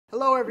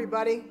Hello,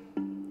 everybody.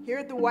 Here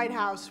at the White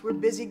House, we're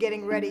busy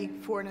getting ready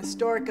for an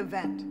historic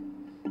event,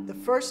 the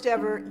first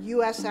ever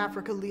U.S.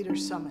 Africa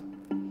Leaders Summit.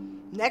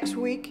 Next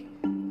week,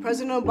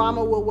 President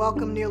Obama will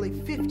welcome nearly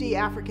 50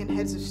 African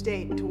heads of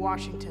state to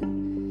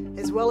Washington,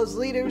 as well as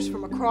leaders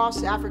from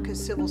across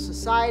Africa's civil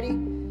society,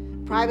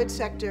 private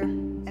sector,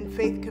 and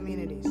faith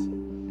communities.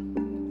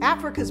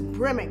 Africa's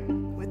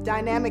brimming with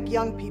dynamic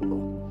young people,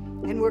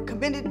 and we're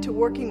committed to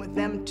working with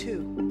them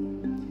too.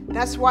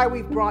 That's why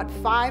we've brought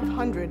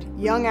 500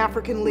 young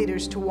African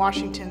leaders to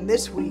Washington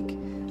this week,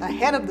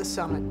 ahead of the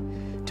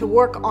summit, to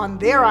work on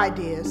their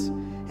ideas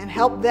and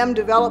help them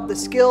develop the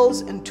skills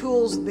and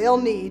tools they'll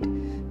need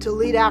to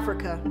lead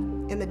Africa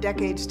in the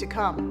decades to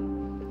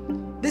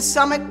come. This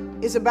summit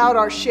is about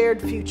our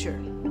shared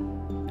future.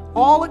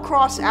 All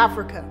across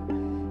Africa,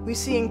 we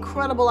see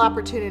incredible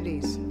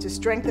opportunities to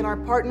strengthen our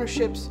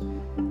partnerships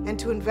and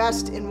to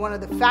invest in one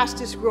of the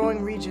fastest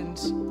growing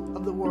regions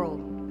of the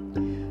world.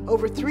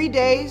 Over 3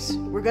 days,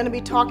 we're going to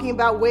be talking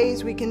about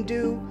ways we can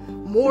do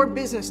more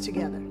business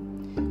together,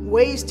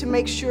 ways to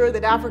make sure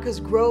that Africa's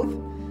growth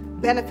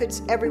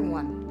benefits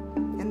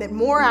everyone, and that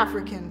more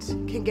Africans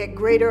can get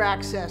greater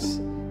access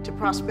to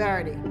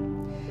prosperity,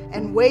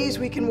 and ways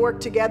we can work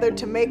together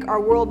to make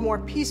our world more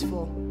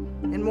peaceful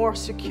and more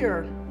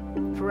secure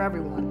for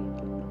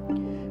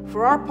everyone.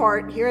 For our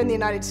part, here in the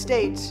United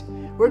States,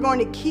 we're going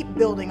to keep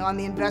building on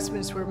the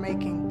investments we're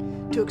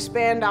making to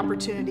expand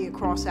opportunity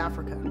across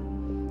Africa.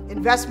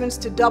 Investments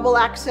to double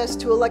access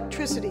to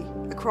electricity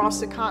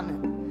across the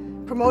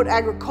continent, promote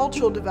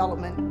agricultural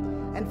development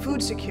and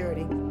food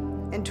security,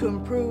 and to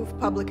improve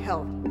public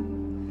health.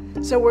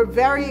 So we're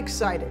very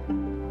excited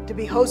to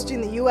be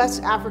hosting the U.S.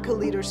 Africa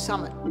Leaders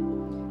Summit.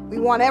 We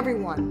want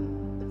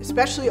everyone,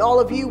 especially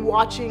all of you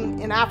watching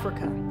in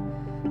Africa,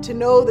 to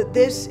know that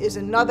this is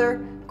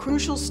another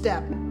crucial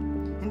step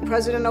in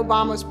President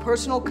Obama's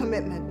personal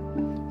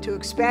commitment to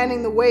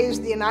expanding the ways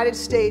the United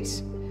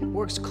States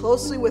works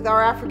closely with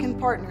our African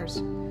partners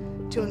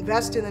to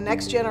invest in the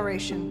next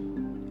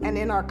generation and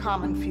in our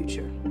common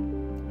future.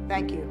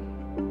 Thank you.